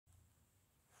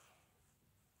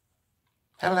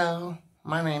Hello,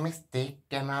 my name is Dick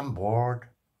and I'm bored.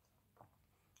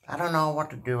 I don't know what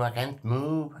to do. I can't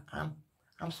move.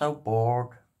 I'm so bored.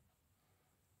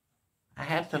 I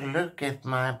have to look if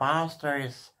my master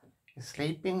is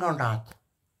sleeping or not.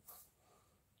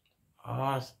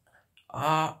 Oh,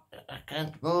 I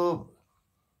can't move.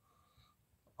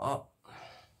 Oh,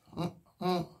 mm,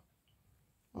 mm,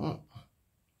 mm.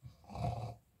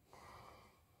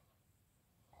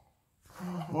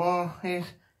 Oh, he's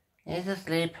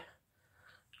asleep.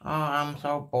 Oh, I'm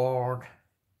so bored.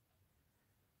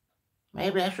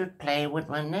 Maybe I should play with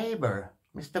my neighbor,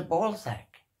 Mr. Ballsack.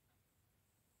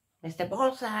 Mr.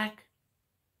 Ballsack.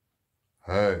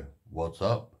 Hey, what's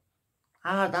up?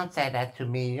 Oh, don't say that to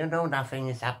me. You know nothing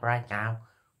is up right now.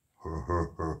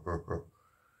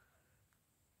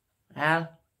 Well,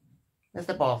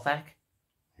 Mr. Ballsack,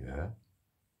 Yeah?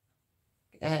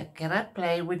 can I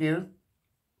play with you?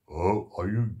 Oh, are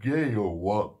you gay or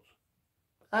what?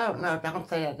 Oh, no, don't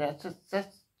say that.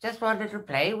 Just wanted to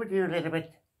play with you a little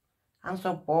bit. I'm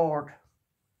so bored.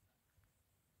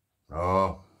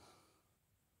 No,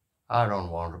 I don't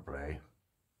want to play.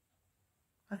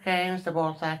 Okay, Mr.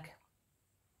 Ballsack.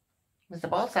 Mr.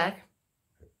 Ballsack,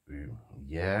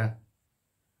 Yeah?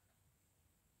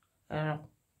 uh,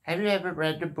 have you ever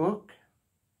read the book?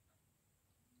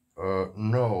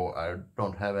 No, I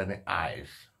don't have any eyes.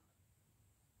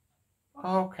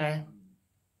 Okay,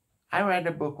 I read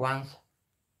the book once.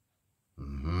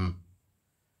 Mm-hmm.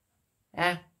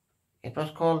 Yeah, it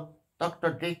was called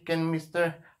Dr. Dick and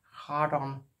Mr.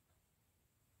 Hardon.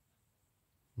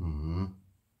 Mm-hmm.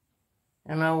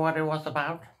 You know what it was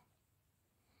about?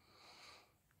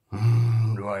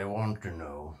 Do I want to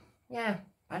know? Yeah,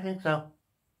 I think so.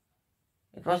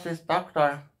 It was this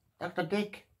doctor, Dr.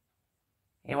 Dick.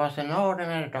 He was an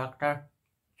ordinary doctor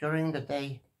during the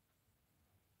day,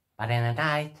 but in the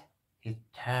night he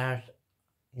turns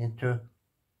into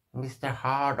Mr.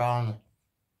 Hardon.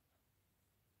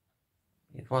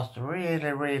 It was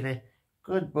really, really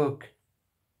good book.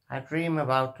 I dream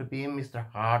about to be Mr.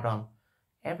 Hardon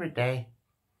every day.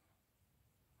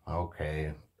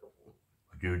 Okay.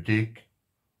 But you, Dick,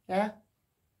 Yeah,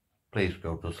 please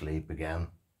go to sleep again.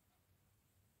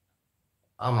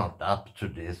 I'm not up to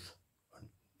this.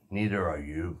 Neither are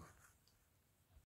you.